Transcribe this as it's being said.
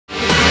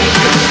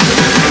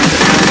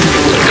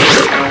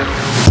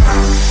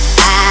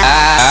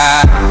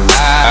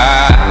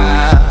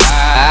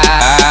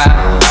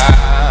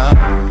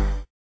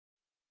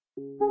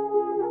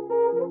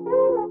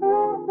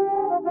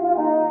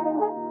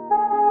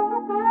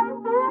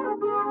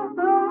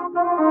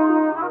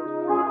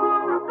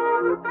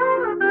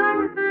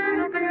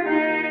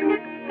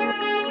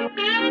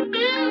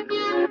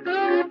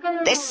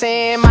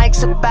saying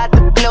Mike's about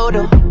to blow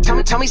though.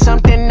 Tell me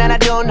something that I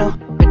don't know.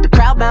 With the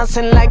crowd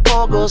bouncing like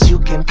pogos. You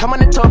can come on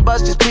the tour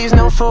bus, just please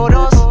no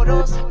photos.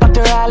 But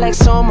they're out like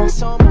Somo,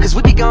 cause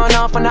we be going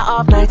off on the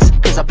off nights.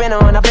 Cause I've been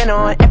on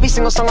every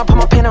single song I put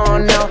my pin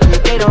on now.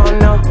 They don't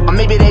know, or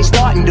maybe they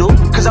starting to.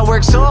 Cause I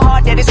work so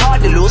hard that it's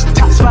hard to lose.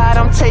 Top spot,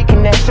 I'm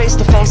taking that face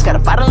to face. Got a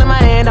bottle in my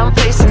hand, I'm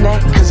facing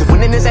that. Cause if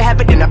winning is a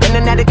habit, then I've been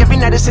an addict. Every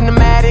night it's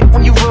cinematic.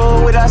 When you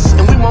roll with us,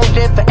 and we won't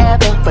live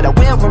forever, but I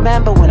will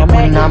remember when I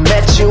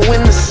met you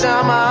in the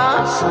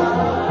summer.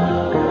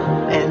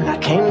 And I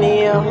came to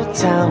your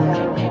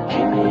town.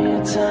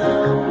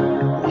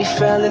 We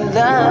fell in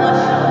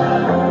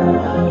love,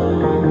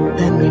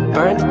 then we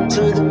burned it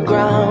to the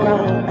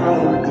ground.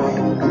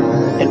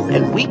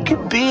 And we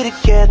could be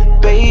together,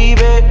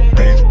 baby,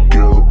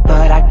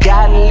 but I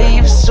gotta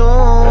leave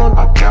soon.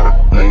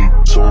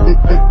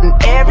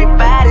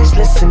 Everybody's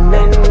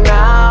listening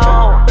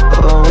now,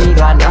 but we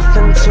got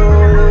nothing to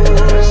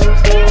lose.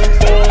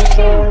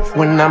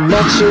 When I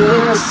met you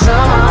in the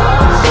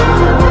summer,